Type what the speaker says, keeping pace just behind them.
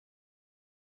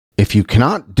If you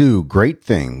cannot do great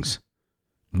things,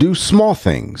 do small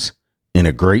things in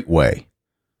a great way.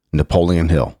 Napoleon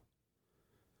Hill.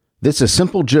 This is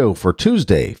Simple Joe for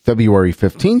Tuesday, February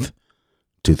 15th,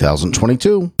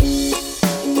 2022.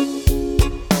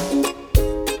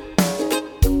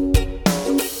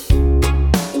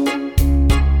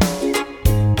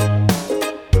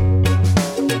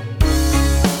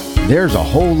 There's a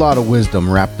whole lot of wisdom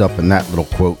wrapped up in that little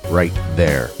quote right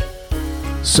there.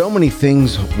 So many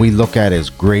things we look at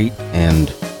as great and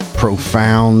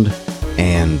profound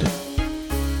and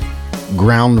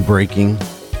groundbreaking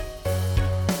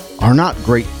are not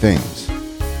great things.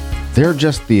 They're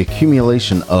just the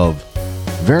accumulation of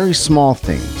very small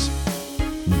things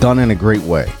done in a great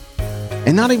way.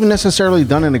 And not even necessarily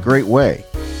done in a great way.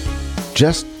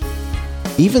 Just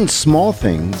even small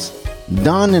things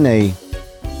done in a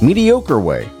mediocre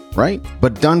way, right?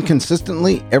 But done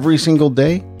consistently every single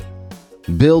day,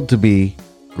 build to be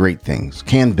great things,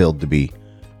 can build to be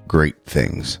great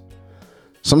things.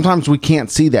 Sometimes we can't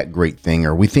see that great thing,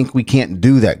 or we think we can't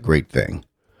do that great thing,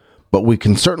 but we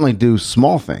can certainly do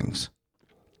small things.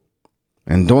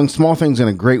 And doing small things in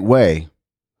a great way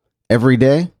every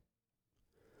day,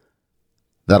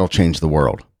 that'll change the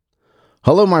world.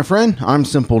 Hello, my friend. I'm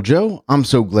Simple Joe. I'm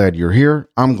so glad you're here.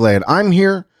 I'm glad I'm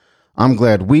here. I'm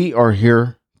glad we are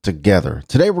here together.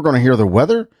 Today we're going to hear the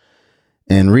weather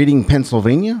in Reading,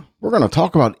 Pennsylvania. We're going to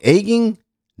talk about egging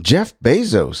Jeff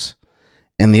Bezos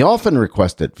and the often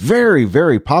requested, very,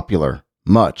 very popular,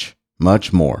 much,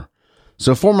 much more.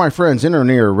 So for my friends in or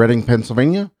near Reading,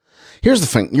 Pennsylvania, here's the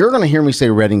thing. You're going to hear me say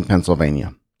Reading,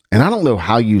 Pennsylvania. And I don't know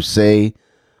how you say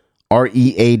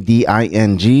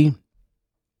Reading,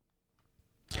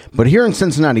 but here in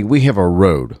Cincinnati, we have a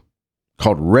road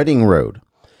called Reading Road.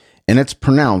 And it's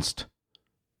pronounced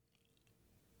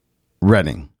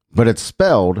Reading, but it's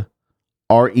spelled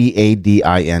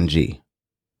Reading.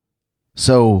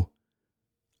 So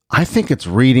I think it's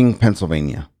Reading,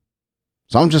 Pennsylvania.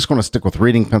 So I'm just going to stick with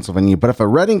Reading, Pennsylvania. But if a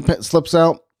Reading slips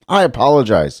out, I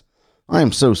apologize. I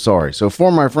am so sorry. So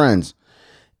for my friends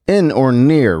in or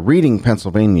near Reading,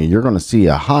 Pennsylvania, you're going to see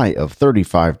a high of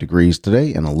 35 degrees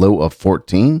today and a low of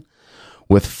 14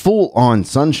 with full on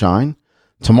sunshine.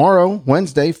 Tomorrow,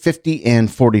 Wednesday, 50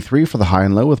 and 43 for the high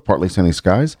and low with partly sunny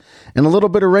skies. And a little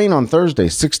bit of rain on Thursday,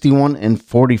 61 and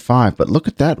 45. But look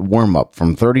at that warm up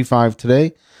from 35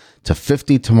 today to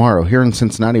 50 tomorrow. Here in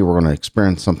Cincinnati, we're going to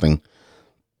experience something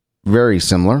very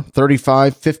similar.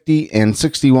 35, 50, and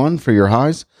 61 for your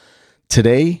highs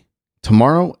today,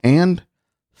 tomorrow, and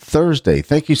Thursday.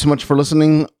 Thank you so much for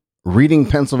listening, Reading,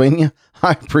 Pennsylvania.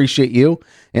 I appreciate you,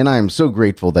 and I am so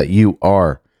grateful that you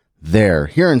are there.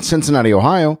 Here in Cincinnati,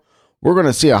 Ohio, we're going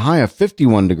to see a high of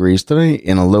 51 degrees today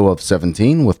and a low of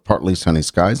 17 with partly sunny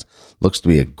skies. Looks to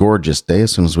be a gorgeous day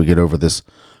as soon as we get over this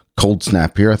cold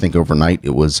snap here. I think overnight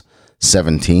it was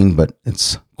 17, but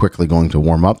it's quickly going to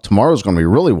warm up. Tomorrow's going to be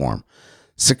really warm,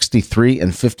 63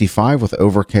 and 55 with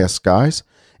overcast skies.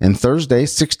 And Thursday,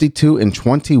 62 and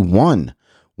 21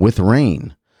 with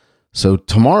rain. So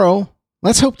tomorrow,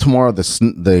 let's hope tomorrow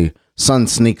the sun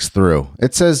sneaks through.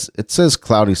 It says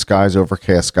cloudy skies,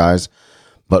 overcast skies,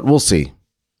 but we'll see.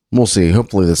 We'll see.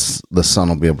 Hopefully the sun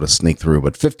will be able to sneak through.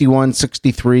 But 51,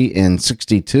 63, and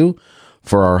 62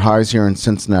 for our highs here in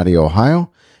Cincinnati,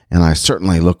 Ohio. And I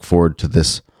certainly look forward to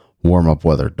this warm-up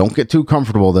weather. Don't get too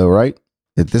comfortable, though, right?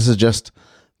 This is just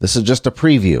a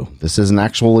preview. This isn't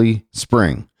actually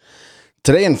spring.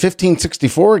 Today in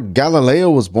 1564, Galileo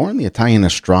was born, the Italian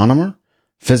astronomer,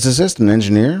 physicist, and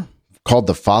engineer, called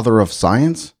the father of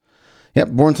science. Yep,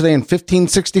 born today in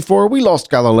 1564. We lost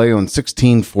Galileo in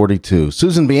 1642.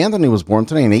 Susan B. Anthony was born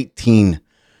today in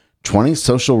 1820.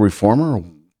 Social reformer,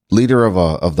 leader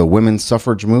of the women's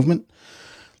suffrage movement.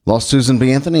 Lost Susan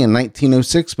B. Anthony in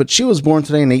 1906, but she was born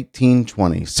today in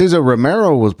 1820. Cesar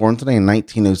Romero was born today in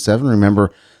 1907.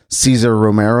 Remember Cesar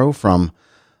Romero from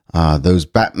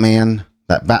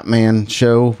that Batman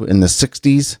show in the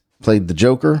 60s? Played the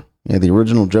Joker. Yeah, the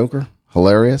original Joker.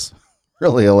 Hilarious.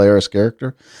 Really hilarious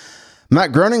character.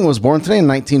 Matt Groening was born today in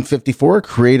 1954,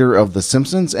 creator of The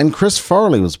Simpsons, and Chris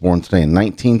Farley was born today in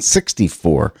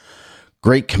 1964.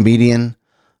 Great comedian,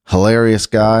 hilarious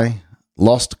guy.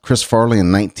 Lost Chris Farley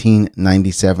in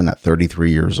 1997 at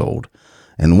 33 years old.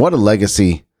 And what a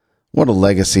legacy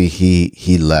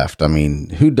he left. I mean,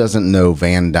 who doesn't know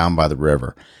Van Down by the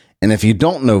River? And if you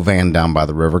don't know Van Down by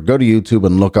the River, go to YouTube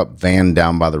and look up Van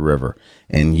Down by the River,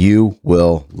 and you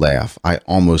will laugh. I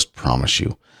almost promise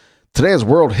you. Today is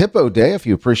World Hippo Day. If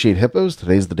you appreciate hippos,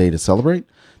 today's the day to celebrate.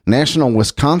 National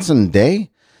Wisconsin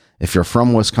Day. If you're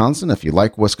from Wisconsin, if you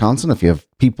like Wisconsin, if you have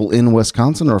people in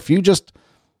Wisconsin, or if you just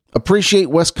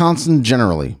appreciate Wisconsin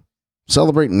generally,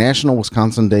 celebrate National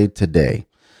Wisconsin Day today.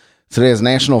 Today is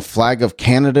National Flag of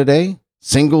Canada Day,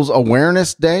 Singles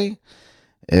Awareness Day.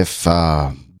 If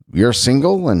you're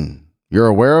single and you're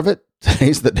aware of it,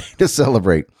 today's the day to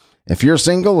celebrate. If you're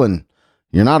single and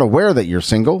you're not aware that you're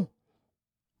single,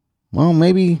 well,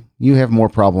 maybe you have more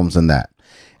problems than that.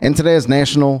 And today is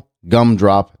National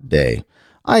Gumdrop Day.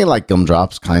 I like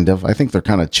gumdrops, kind of. I think they're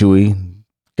kind of chewy,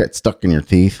 get stuck in your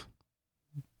teeth.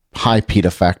 High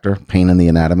PETA factor, pain in the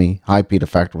anatomy, high PETA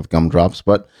factor with gumdrops.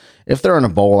 But if they're in a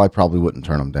bowl, I probably wouldn't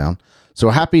turn them down. So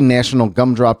happy National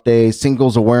Gumdrop Day,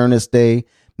 Singles Awareness Day,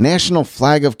 National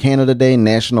Flag of Canada Day,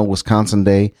 National Wisconsin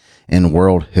Day, and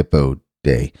World Hippo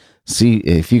Day. See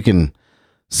if you can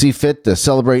see fit to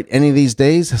celebrate any of these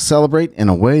days. Celebrate in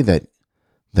a way that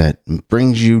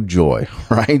brings you joy,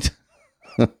 right?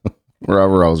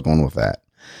 Wherever I was going with that.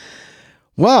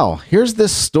 Well, here's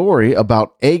this story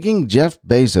about egging Jeff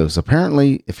Bezos.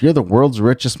 Apparently, if you're the world's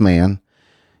richest man,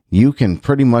 you can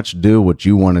pretty much do what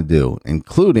you want to do,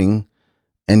 including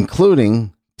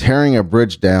tearing a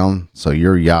bridge down so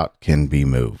your yacht can be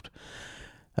moved.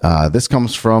 This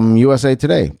comes from USA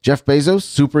Today. Jeff Bezos'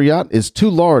 super yacht is too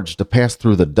large to pass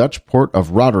through the Dutch port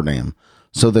of Rotterdam,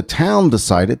 so the town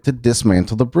decided to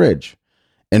dismantle the bridge.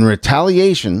 In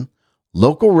retaliation,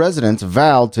 local residents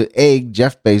vowed to egg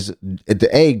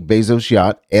Bezos'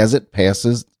 yacht as it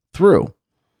passes through.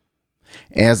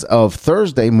 As of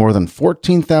Thursday, more than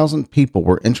 14,000 people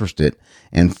were interested,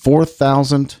 and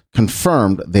 4,000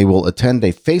 confirmed they will attend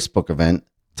a Facebook event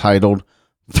titled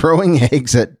Throwing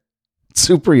Eggs at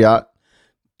Super Yacht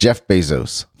Jeff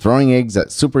Bezos. Throwing eggs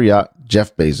at Super Yacht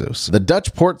Jeff Bezos. The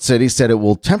Dutch port city said it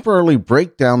will temporarily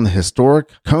break down the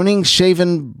historic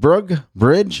Koningshavenbrug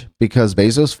Bridge because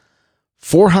Bezos'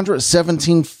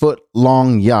 417-foot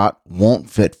long yacht won't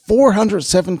fit.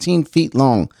 417 feet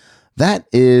long. That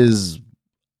is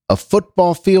a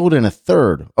football field and a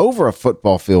third. Over a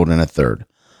football field and a third.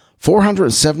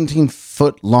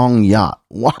 417-foot long yacht.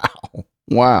 Wow.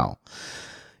 Wow.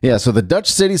 Yeah, so the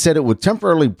Dutch city said it would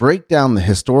temporarily break down the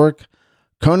historic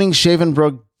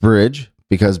Koningshavenbrug Bridge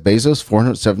because Bezos'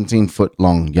 417-foot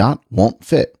long yacht won't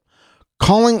fit.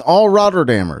 Calling all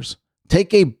Rotterdammers,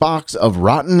 take a box of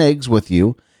rotten eggs with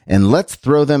you and let's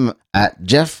throw them at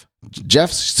Jeff's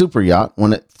super yacht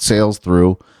when it sails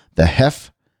through the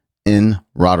Hef in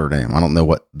Rotterdam. I don't know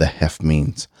what the Hef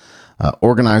means.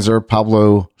 Organizer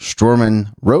Pablo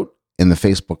Stroorman wrote in the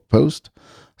Facebook post.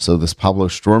 So this Pablo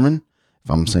Stroorman, if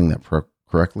I'm saying that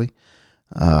correctly,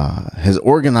 has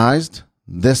organized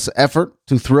this effort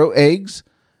to throw eggs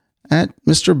at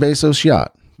Mr. Bezos'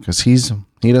 yacht because he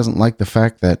doesn't like the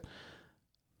fact that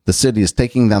the city is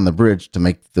taking down the bridge to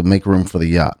make room for the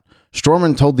yacht.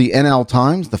 Stroorman told the NL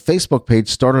Times the Facebook page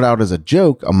started out as a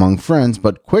joke among friends,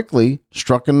 but quickly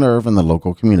struck a nerve in the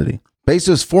local community.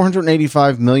 Bezos'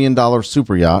 $485 million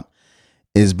super yacht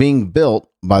is being built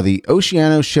by the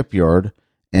Oceano Shipyard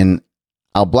in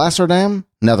Alblasserdam,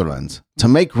 Netherlands. To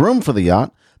make room for the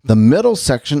yacht, the middle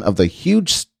section of the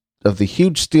huge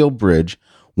steel bridge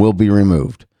will be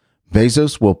removed.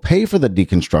 Bezos will pay for the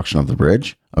deconstruction of the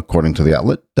bridge, according to the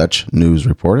outlet Dutch News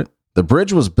reported. The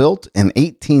bridge was built in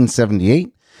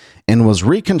 1878 and was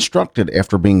reconstructed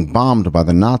after being bombed by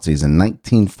the Nazis in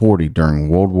 1940 during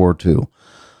World War II.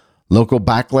 Local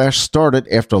backlash started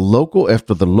after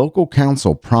the local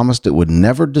council promised it would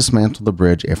never dismantle the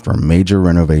bridge after a major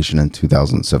renovation in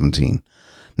 2017.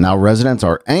 Now residents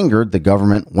are angered the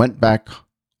government went back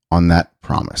on that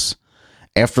promise.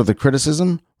 After the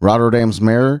criticism, Rotterdam's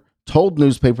mayor told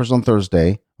newspapers on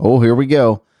Thursday, oh, here we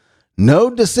go,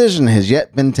 no decision has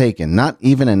yet been taken, not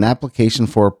even an application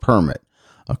for a permit,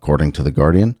 according to The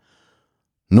Guardian.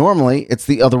 Normally, it's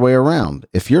the other way around.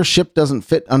 If your ship doesn't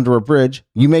fit under a bridge,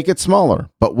 you make it smaller.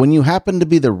 But when you happen to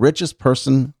be the richest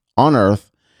person on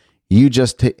earth, you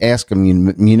just ask a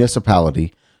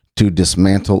municipality to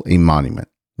dismantle a monument.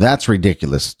 That's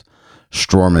ridiculous,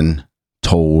 Stroorman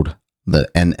told the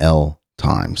NL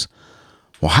Times.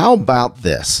 Well, how about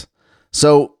this?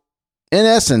 So, in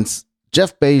essence,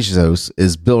 Jeff Bezos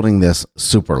is building this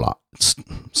super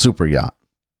yacht.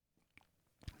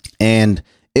 And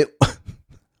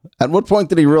at what point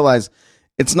did he realize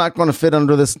it's not going to fit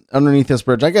underneath this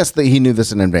bridge? I guess that he knew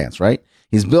this in advance, right?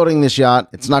 He's building this yacht.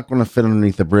 It's not going to fit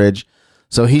underneath the bridge.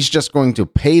 So he's just going to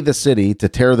pay the city to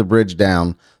tear the bridge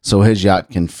down so his yacht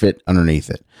can fit underneath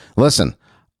it. Listen,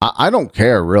 I don't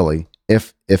care really.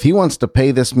 If he wants to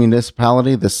pay this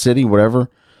municipality, this city, whatever,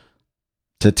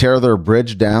 to tear their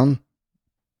bridge down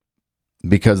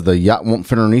because the yacht won't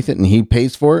fit underneath it and he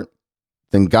pays for it,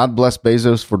 then God bless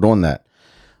Bezos for doing that.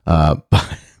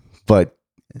 But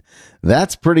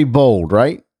that's pretty bold,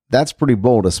 right? That's pretty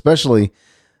bold, especially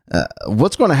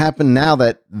what's going to happen now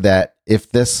that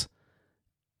if this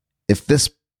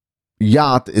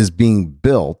yacht is being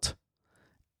built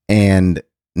and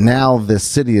now this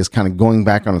city is kind of going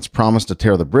back on its promise to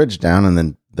tear the bridge down, and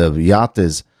then the yacht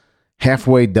is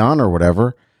halfway done or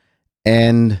whatever,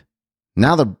 and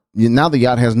now the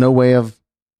yacht has no way of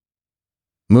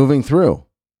moving through.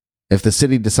 If the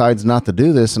city decides not to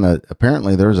do this, and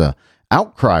apparently there's a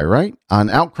outcry, right? An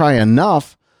outcry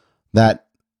enough that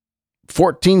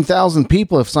 14,000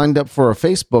 people have signed up for a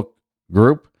Facebook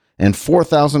group and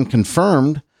 4,000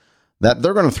 confirmed that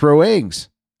they're going to throw eggs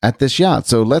at this yacht.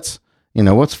 So let's,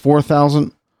 what's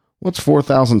 4,000? What's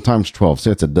 4,000 times 12?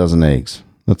 Say it's a dozen eggs.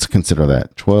 Let's consider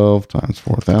that. 12 times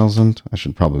 4,000. I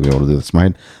should probably be able to do this in my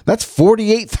head. That's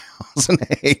 48,000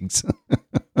 eggs.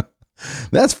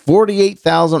 That's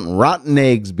 48,000 rotten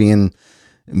eggs being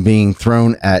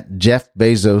thrown at Jeff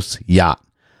Bezos' yacht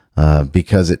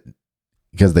because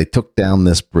they took down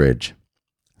this bridge.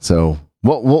 So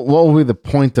what will be the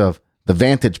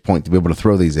vantage point to be able to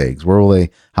throw these eggs?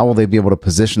 How will they be able to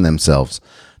position themselves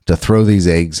to throw these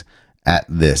eggs at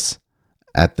this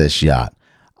yacht?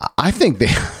 I think the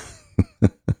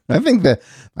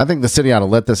city ought to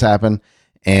let this happen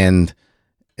and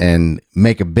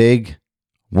make a big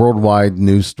worldwide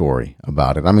news story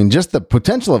about it. I mean, just the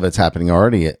potential of it's happening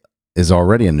already is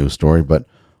already a news story, but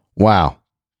wow,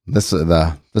 this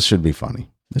should be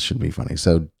funny. This should be funny.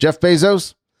 So Jeff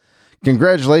Bezos,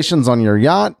 congratulations on your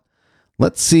yacht.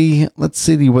 Let's see what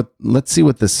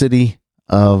the city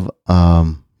of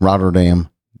Rotterdam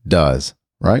does,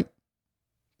 right?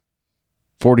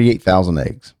 48,000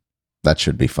 eggs. That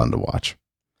should be fun to watch.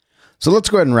 So let's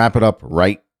go ahead and wrap it up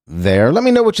right there. Let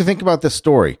me know what you think about this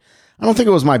story. I don't think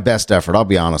it was my best effort. I'll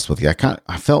be honest with you.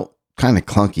 I felt kind of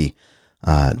clunky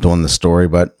doing the story,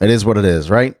 but it is what it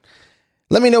is, right?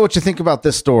 Let me know what you think about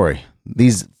this story.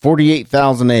 These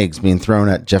 48,000 eggs being thrown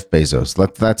at Jeff Bezos.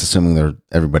 That's assuming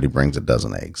everybody brings a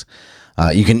dozen eggs.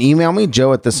 You can email me,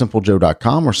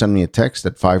 joe@thesimplejoe.com, or send me a text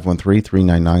at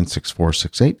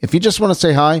 513-399-6468. If you just want to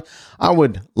say hi, I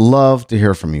would love to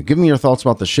hear from you. Give me your thoughts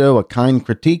about the show, a kind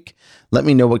critique. Let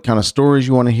me know what kind of stories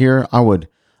you want to hear. I would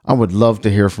love to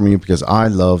hear from you because I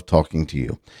love talking to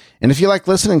you. And if you like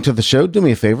listening to the show, do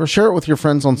me a favor, share it with your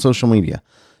friends on social media.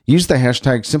 Use the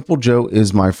hashtag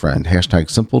 #SimpleJoeIsMyFriend.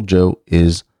 Hashtag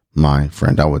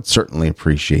 #SimpleJoeIsMyFriend. I would certainly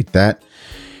appreciate that.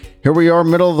 Here we are,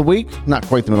 middle of the week. Not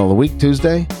quite the middle of the week,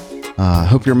 Tuesday.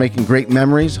 Hope you're making great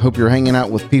memories. Hope you're hanging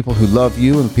out with people who love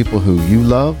you and people who you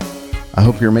love. I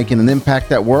hope you're making an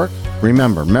impact at work.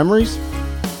 Remember, memories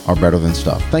are better than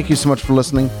stuff. Thank you so much for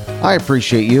listening. I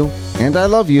appreciate you, and I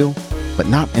love you, but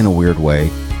not in a weird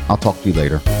way. I'll talk to you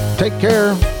later. Take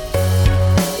care.